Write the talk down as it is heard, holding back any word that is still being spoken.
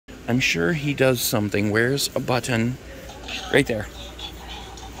I'm sure he does something. Where's a button? Right there.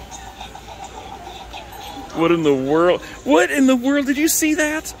 What in the world? What in the world? Did you see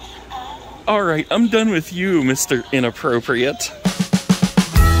that? All right, I'm done with you, Mr. Inappropriate.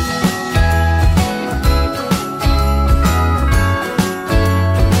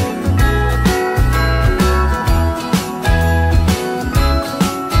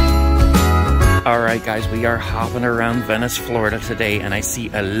 Alright guys, we are hopping around Venice, Florida today, and I see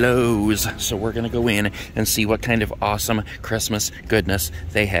a Lowe's. So we're gonna go in and see what kind of awesome Christmas goodness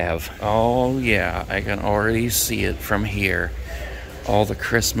they have. Oh yeah, I can already see it from here. All the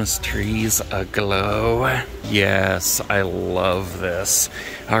Christmas trees aglow. Yes, I love this.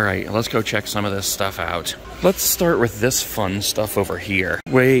 Alright, let's go check some of this stuff out. Let's start with this fun stuff over here.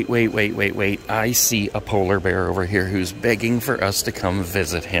 Wait. I see a polar bear over here who's begging for us to come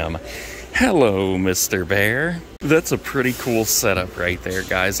visit him. Hello, Mr. Bear. That's a pretty cool setup right there,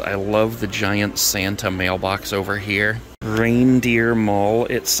 guys. I love the giant Santa mailbox over here. Reindeer Mall,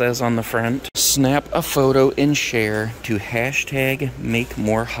 it says on the front. Snap a photo and share to hashtag make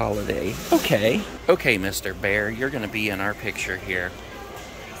more holiday. Okay, Mr. Bear, you're gonna be in our picture here.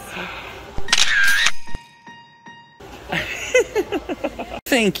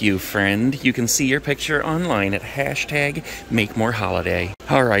 Thank you, friend. You can see your picture online at hashtag make more holiday.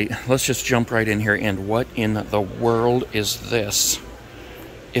 All right, let's just jump right in here. And what in the world is this?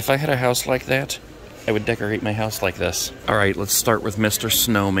 If I had a house like that, I would decorate my house like this. All right, let's start with Mr.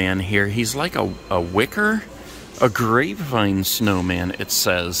 Snowman here. He's like a wicker, a grapevine snowman, it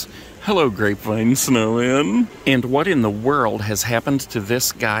says. Hello, grapevine snowman. And what in the world has happened to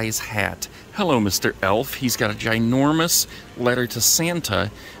this guy's hat? Hello, Mr. Elf. He's got a ginormous letter to Santa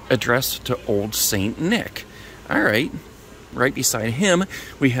addressed to Old Saint Nick. All right, right beside him,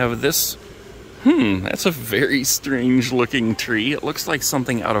 we have this. That's a very strange looking tree. It looks like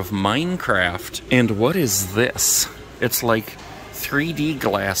something out of Minecraft. And what is this? It's like 3D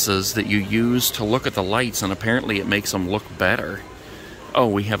glasses that you use to look at the lights, and apparently it makes them look better. Oh,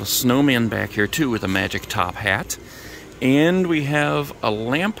 we have a snowman back here too with a magic top hat. And we have a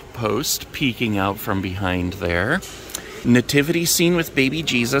lamppost peeking out from behind there. Nativity scene with baby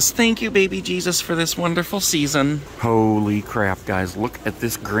Jesus. Thank you, baby Jesus, for this wonderful season. Holy crap, guys. Look at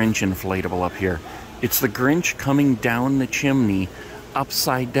this Grinch inflatable up here. It's the Grinch coming down the chimney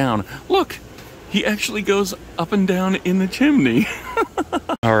upside down. Look, he actually goes up and down in the chimney.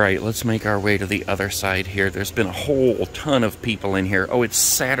 All right, let's make our way to the other side here. There's been a whole ton of people in here. Oh, it's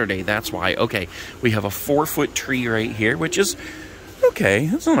Saturday, that's why. Okay, we have a 4-foot tree right here, which is okay.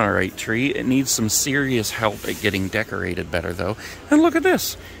 It's an all right tree. It needs some serious help at getting decorated better, though. And look at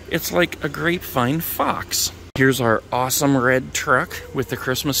this. It's like a grapevine fox. Here's our awesome red truck with the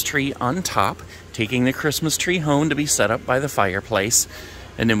Christmas tree on top, taking the Christmas tree home to be set up by the fireplace.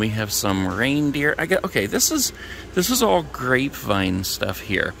 And then we have some reindeer. Okay, this is all grapevine stuff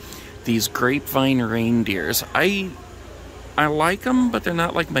here. These grapevine reindeers. I like them, but they're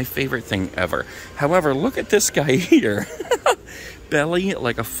not like my favorite thing ever. However, look at this guy here. Belly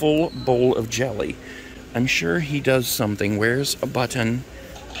like a full bowl of jelly. I'm sure he does something. Where's a button?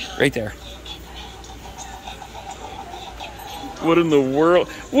 Right there. What in the world?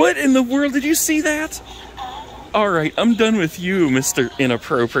 What in the world? Did you see that? Alright, I'm done with you, Mr.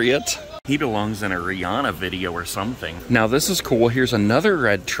 Inappropriate. He belongs in a Rihanna video or something. Now this is cool. Here's another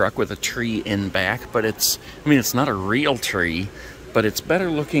red truck with a tree in back, but it's not a real tree, but it's better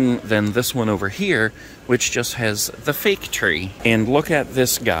looking than this one over here, which just has the fake tree. And look at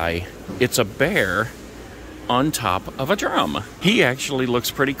this guy. It's a bear on top of a drum. He actually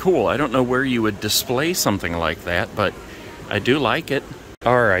looks pretty cool. I don't know where you would display something like that, but I do like it.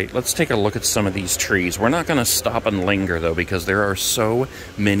 Alright, let's take a look at some of these trees. We're not going to stop and linger, though, because there are so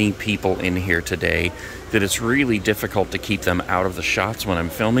many people in here today that it's really difficult to keep them out of the shots when I'm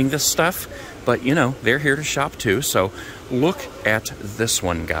filming this stuff. But, you know, they're here to shop, too. So look at this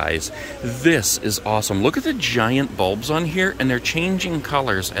one, guys. This is awesome. Look at the giant bulbs on here, and they're changing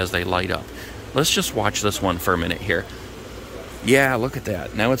colors as they light up. Let's just watch this one for a minute here. Yeah, look at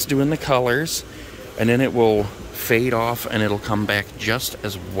that. Now it's doing the colors, and then it will fade off and it'll come back just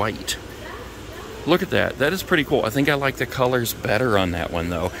as white. Look at that. That is pretty cool. I think I like the colors better on that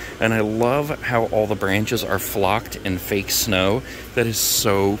one, though. And I love how all the branches are flocked in fake snow. That is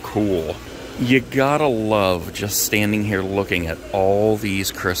so cool. You gotta love just standing here looking at all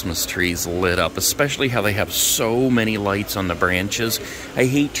these Christmas trees lit up, especially how they have so many lights on the branches. I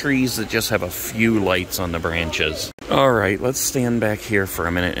hate trees that just have a few lights on the branches. Alright, let's stand back here for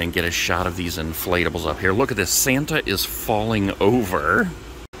a minute and get a shot of these inflatables up here. Look at this. Santa is falling over.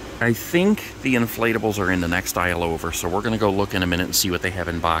 I think the inflatables are in the next aisle over, so we're going to go look in a minute and see what they have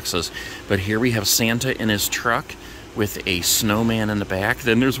in boxes. But here we have Santa in his truck with a snowman in the back.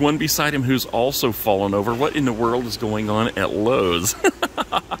 Then there's one beside him who's also fallen over. What in the world is going on at Lowe's?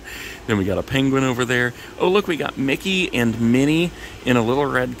 Then we got a penguin over there. Oh, look, we got Mickey and Minnie in a little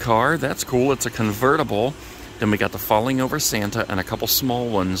red car. That's cool. It's a convertible. Then we got the falling over Santa and a couple small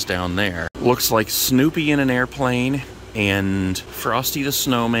ones down there. Looks like Snoopy in an airplane, and Frosty the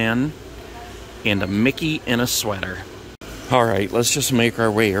Snowman, and a Mickey in a sweater. All right, let's just make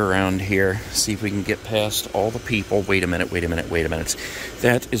our way around here, see if we can get past all the people. Wait a minute.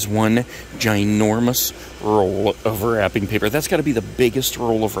 That is one ginormous roll of wrapping paper. That's got to be the biggest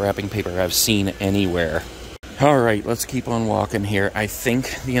roll of wrapping paper I've seen anywhere. All right, let's keep on walking here. I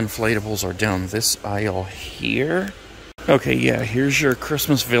think the inflatables are down this aisle here. Okay, yeah, here's your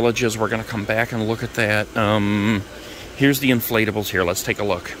Christmas villages. We're going to come back and look at that. Here's the inflatables here. Let's take a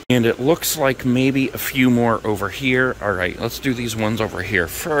look. And it looks like maybe a few more over here. All right, let's do these ones over here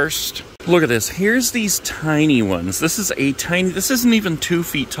first. Look at this. Here's these tiny ones. This is a tiny, this isn't even 2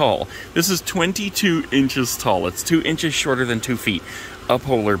 feet tall. This is 22 inches tall. It's 2 inches shorter than 2 feet. A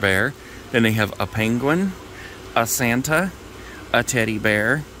polar bear. Then they have a penguin, a Santa, a teddy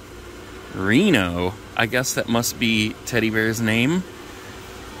bear, Reno. I guess that must be teddy bear's name.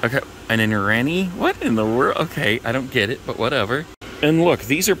 Okay, and then Rennie? What in the world? Okay, I don't get it, but whatever. And look,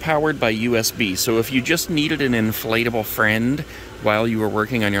 these are powered by USB, so if you just needed an inflatable friend while you were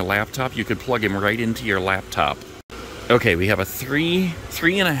working on your laptop, you could plug him right into your laptop. Okay, we have a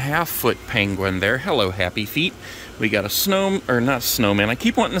 3.5 foot penguin there. Hello, Happy Feet. We got a not snowman. I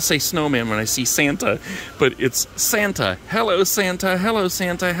keep wanting to say snowman when I see Santa, but it's Santa. Hello, Santa. Hello,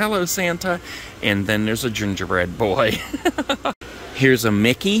 Santa. Hello, Santa. And then there's a gingerbread boy. Here's a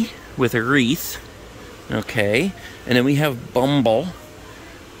Mickey with a wreath. Okay. And then we have Bumble.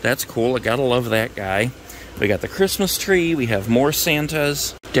 That's cool. I gotta love that guy. We got the Christmas tree. We have more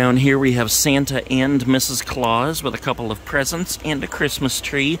Santas. Down here we have Santa and Mrs. Claus with a couple of presents and a Christmas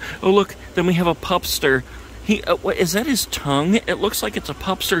tree. Oh, look. Then we have a pupster. What, is that his tongue? It looks like it's a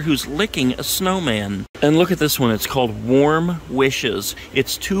pupster who's licking a snowman. And look at this one. It's called Warm Wishes.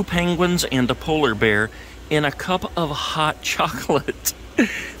 It's 2 penguins and a polar bear in a cup of hot chocolate.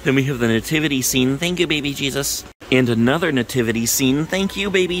 Then we have the nativity scene. Thank you, baby Jesus. And another nativity scene. Thank you,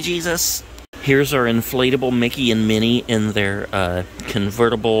 baby Jesus. Here's our inflatable Mickey and Minnie in their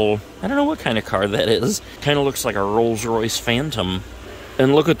convertible, I don't know what kind of car that is. Kind of looks like a Rolls-Royce Phantom.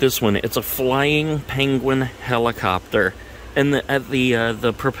 And look at this one. It's a flying penguin helicopter. And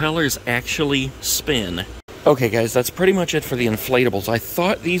the propellers actually spin. Okay, guys, that's pretty much it for the inflatables. I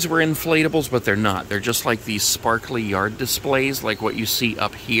thought these were inflatables, but they're not. They're just like these sparkly yard displays, like what you see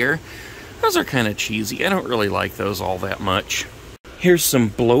up here. Those are kind of cheesy. I don't really like those all that much. Here's some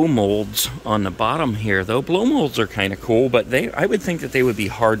blow molds on the bottom here, though. Blow molds are kind of cool, but I would think that they would be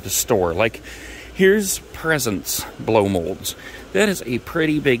hard to store. Like, here's presents blow molds. That is a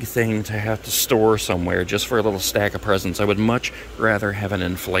pretty big thing to have to store somewhere just for a little stack of presents. I would much rather have an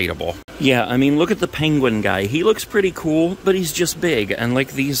inflatable. Yeah, I mean, look at the penguin guy. He looks pretty cool, but he's just big. And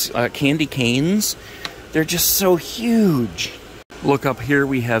like these candy canes, they're just so huge. Look up here,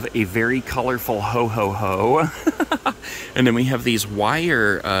 we have a very colorful ho-ho-ho. And then we have these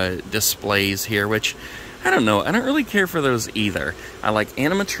wire displays here, which, I don't know, I don't really care for those either. I like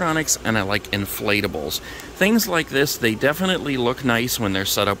animatronics and I like inflatables. Things like this, they definitely look nice when they're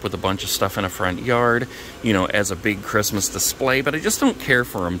set up with a bunch of stuff in a front yard, you know, as a big Christmas display, but I just don't care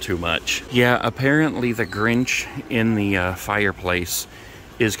for them too much. Yeah, apparently the Grinch in the fireplace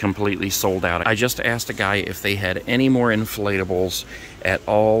is completely sold out. I just asked a guy if they had any more inflatables at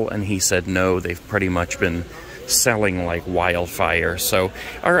all, and he said no, they've pretty much been selling like wildfire. So,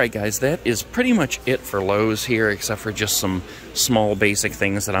 all right, guys, that is pretty much it for Lowe's here, except for just some small basic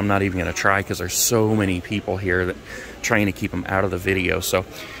things that I'm not even going to try because there's so many people here that trying to keep them out of the video. So,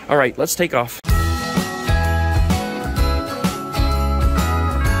 all right, let's take off.